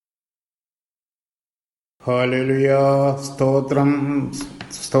Hallelujah. സ്തോത്രം,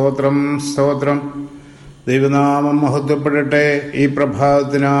 സ്തോത്രം, സ്തോത്രം. ദൈവനാമം മഹത്വപ്പെടട്ടെ. ഈ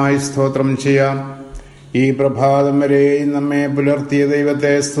പ്രഭാതത്തിനായി സ്തോത്രം ചെയ്യാം. ഈ പ്രഭാതം വരെയും നമ്മെ പുലർത്തിയ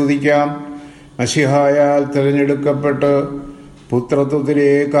ദൈവത്തെ സ്തുതിക്കാം. മശിഹായാൽ തിരഞ്ഞെടുക്കപ്പെട്ട്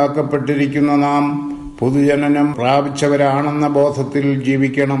പുത്രത്വത്തിലേക്ക് ആക്കപ്പെട്ടിരിക്കുന്ന നാം പുതുജനനം പ്രാപിച്ചവരാണെന്ന ബോധത്തിൽ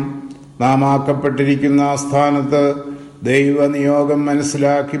ജീവിക്കണം. നാം ആക്കപ്പെട്ടിരിക്കുന്ന സ്ഥാനത്ത് ദൈവനിയോഗം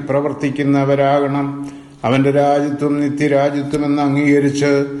മനസ്സിലാക്കി പ്രവർത്തിക്കുന്നവരാകണം. അവന്റെ രാജ്യത്വം നിത്യരാജ്യത്വമെന്ന് അംഗീകരിച്ച്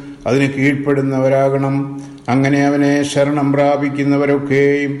അതിന് കീഴ്പ്പെടുന്നവരാകണം. അങ്ങനെ അവനെ ശരണം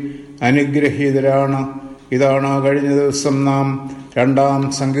പ്രാപിക്കുന്നവരൊക്കെയും അനുഗ്രഹീതരാണ്. ഇതാണ് കഴിഞ്ഞ ദിവസം നാം 2-ാം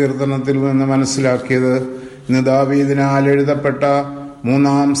സങ്കീർത്തനത്തിൽ നിന്ന് മനസ്സിലാക്കിയത്. ഇന്ന് ദാവീദിനാൽ എഴുതപ്പെട്ട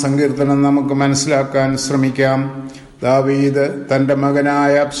 3-ാം സങ്കീർത്തനം നമുക്ക് മനസ്സിലാക്കാൻ ശ്രമിക്കാം. ദാവീദ് തന്റെ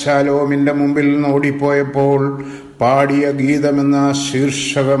മകനായ അബ്ശാലോമിന്റെ മുമ്പിൽ നിന്ന് ഓടിപ്പോയപ്പോൾ പാടിയ ഗീതമെന്ന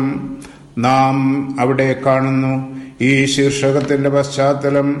ശീർഷകം നാം അവിടെ കാണുന്നു. ഈ ശീർഷകത്തിന്റെ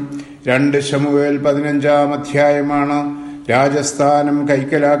പശ്ചാത്തലം 2 ശമൂവേൽ 15-ാം അധ്യായമാണ്. രാജസ്ഥാനം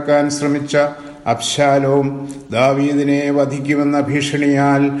കൈക്കലാക്കാൻ ശ്രമിച്ച അബ്ശാലോം ദാവീദിനെ വധിക്കുമെന്ന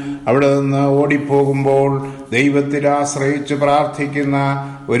ഭീഷണിയാൽ അവിടെ നിന്ന് ഓടിപ്പോകുമ്പോൾ ദൈവത്തിൽ ആശ്രയിച്ച് പ്രാർത്ഥിക്കുന്ന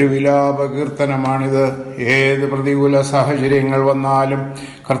ഒരു വിലാപ കീർത്തനമാണിത്. ഏത് പ്രതികൂല സാഹചര്യങ്ങൾ വന്നാലും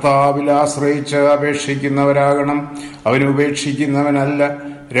കർത്താവിൽ ആശ്രയിച്ച് അപേക്ഷിക്കുന്നവരാകണം. അവനുപേക്ഷിക്കുന്നവനല്ല,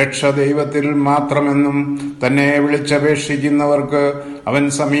 രക്ഷ ദൈവത്തിൽ മാത്രമെന്നും തന്നെ വിളിച്ചപേക്ഷിക്കുന്നവർക്ക് അവൻ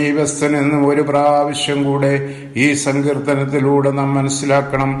സമീപസ്ഥനെന്നും ഒരു പ്രാവശ്യം കൂടെ ഈ സങ്കീർത്തനത്തിലൂടെ നാം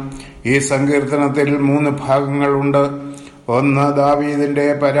മനസ്സിലാക്കണം. ഈ സങ്കീർത്തനത്തിൽ 3 ഭാഗങ്ങളുണ്ട്. 1 ദാവീദിന്റെ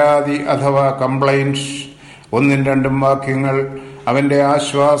പരാതി അഥവാ കംപ്ലൈന്റ്, 1-2 വാക്യങ്ങൾ അവന്റെ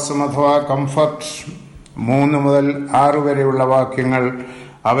ആശ്വാസം അഥവാ കംഫർട്ട്, 3 മുതൽ 6 വരെയുള്ള വാക്യങ്ങൾ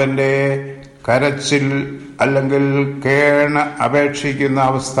അവന്റെ കരച്ചിൽ അല്ലെങ്കിൽ കേണ് അപേക്ഷിക്കുന്ന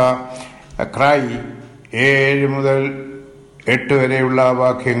അവസ്ഥ, ക്രൈ, 7 മുതൽ 8 വരെയുള്ള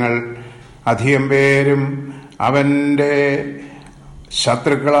വാക്യങ്ങൾ. അധികം പേരും അവന്റെ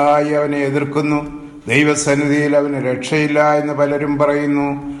ശത്രുക്കളായി അവനെ എതിർക്കുന്നു. ദൈവസന്നിധിയിൽ അവന് രക്ഷയില്ല എന്ന് പലരും പറയുന്നു.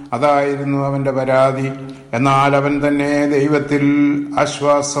 അതായിരുന്നു അവന്റെ പരാതി. എന്നാൽ അവൻ തന്നെ ദൈവത്തിൽ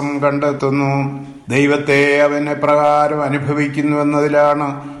ആശ്വാസം കണ്ടെത്തുന്നു. ദൈവത്തെ അവൻ എപ്രകാരം അനുഭവിക്കുന്നു എന്നതിലാണ്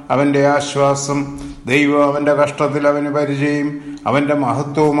അവന്റെ ആശ്വാസം. ദൈവം അവന്റെ കഷ്ടത്തിൽ അവന് പരിചയം അവന്റെ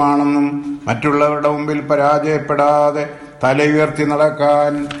മഹത്വമാണെന്നും മറ്റുള്ളവരുടെ മുമ്പിൽ പരാജയപ്പെടാതെ തല ഉയർത്തി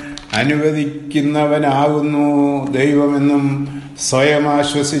നടക്കാൻ അനുവദിക്കുന്നവനാകുന്നു ദൈവമെന്നും സ്വയം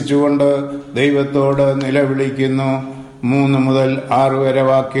ആശ്വസിച്ചുകൊണ്ട് ദൈവത്തോട് നിലവിളിക്കുന്നു. 3 മുതൽ 6 വരെ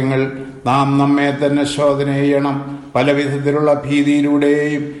വാക്യങ്ങൾ നാം നമ്മെ തന്നെ ശോധന ചെയ്യണം. പല വിധത്തിലുള്ള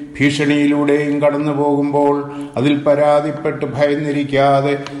ഭീതിയിലൂടെയും ഭീഷണിയിലൂടെയും കടന്നു പോകുമ്പോൾ അതിൽ പരാതിപ്പെട്ട്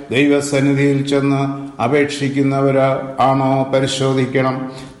ഭയന്നിരിക്കാതെ ദൈവസന്നിധിയിൽ ചെന്ന് അപേക്ഷിക്കുന്നവരാണോ പരിശോധിക്കണം.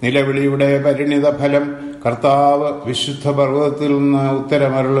 നിലവിളിയുടെ പരിണിത ഫലം കർത്താവ് വിശുദ്ധ പർവ്വതത്തിൽ നിന്ന്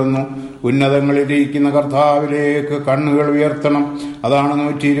ഉത്തരമരുളുന്നു. ഉന്നതങ്ങളിലിരിക്കുന്ന കർത്താവിലേക്ക് കണ്ണുകൾ ഉയർത്തണം. അതാണ്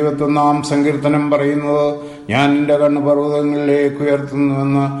 121-ാം സങ്കീർത്തനം പറയുന്നത്. ഞാൻ എന്റെ കണ്ണ് പർവ്വതങ്ങളിലേക്ക്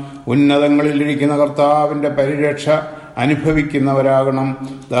ഉയർത്തുന്നുവെന്ന്. ഉന്നതങ്ങളിലിരിക്കുന്ന കർത്താവിന്റെ പരിരക്ഷ അനുഭവിക്കുന്നവരാകണം.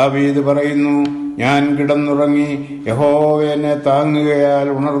 ദാവീദ് പറയുന്നു, ഞാൻ കിടന്നുറങ്ങി, യഹോവ എന്നെ താങ്ങുകയാൽ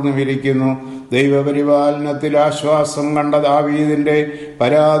ഉണർന്നുമിരിക്കുന്നു. ദൈവപരിപാലനത്തിൽ ആശ്വാസം കണ്ട ദാവീദിന്റെ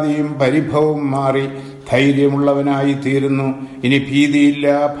പരാതിയും പരിഭവവും മാറി ധൈര്യമുള്ളവനായി തീരുന്നു. ഇനി ഭീതിയില്ല,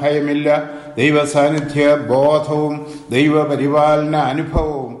 ഭയമില്ല. ദൈവസാന്നിധ്യ ബോധവും ദൈവപരിപാലന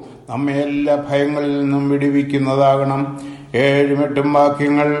അനുഭവവും നമ്മെ എല്ലാ ഭയങ്ങളിൽ നിന്നും വിടുവിക്കുന്നതാകണം. 7-8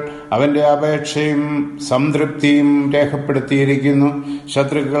 വാക്യങ്ങൾ അവന്റെ അപേക്ഷയും സംതൃപ്തിയും രേഖപ്പെടുത്തിയിരിക്കുന്നു.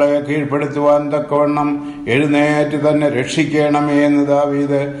 ശത്രുക്കളെ കീഴ്പ്പെടുത്തുവാൻ തക്കവണ്ണം എഴുന്നേറ്റ് തന്നെ രക്ഷിക്കണമേ എന്ന്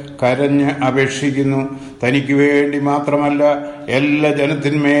ദാവീദ് കരഞ്ഞ് അപേക്ഷിക്കുന്നു. തനിക്ക് വേണ്ടി മാത്രമല്ല, എല്ലാ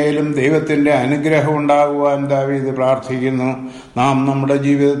ജനത്തിന്മേലും ദൈവത്തിന്റെ അനുഗ്രഹം ഉണ്ടാകുവാൻ ദാവീദ് പ്രാർത്ഥിക്കുന്നു. നാം നമ്മുടെ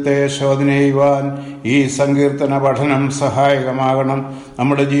ജീവിതത്തെ ശോധന ചെയ്യുവാൻ ഈ സങ്കീർത്തന പഠനം സഹായകമാകണം.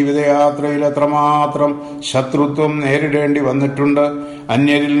 നമ്മുടെ ജീവിതയാത്രയിൽ എത്രമാത്രം ശത്രുത്വം നേരിടേണ്ടി വന്നിട്ടുണ്ട്.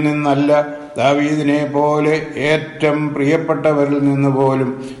 അന്യരിൽ നിന്നല്ല, ദാവീദിനെ പോലെ ഏറ്റവും പ്രിയപ്പെട്ടവരിൽ നിന്ന് പോലും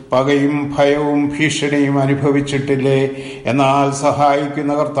പകയും ഭയവും ഭീഷണിയും അനുഭവിച്ചിട്ടില്ലേ? എന്നാൽ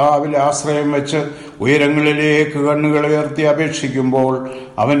സഹായിക്കുന്ന കർത്താവിൽ ആശ്രയം വെച്ച് ഉയരങ്ങളിലേക്ക് കണ്ണുകൾ ഉയർത്തി അപേക്ഷിക്കുമ്പോൾ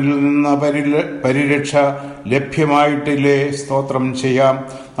അവനിൽ നിന്ന് പരിരക്ഷ ലഭ്യമായിട്ടില്ലേ? സ്തോത്രം ചെയ്യാം.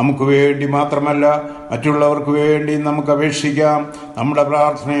 നമുക്ക് വേണ്ടി മാത്രമല്ല, മറ്റുള്ളവർക്ക് വേണ്ടി നമുക്ക് അപേക്ഷിക്കാം. നമ്മുടെ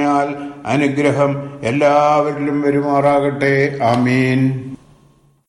പ്രാർത്ഥനയാൽ അനുഗ്രഹം എല്ലാവരിലും വരുമാറാകട്ടെ. ആമീൻ.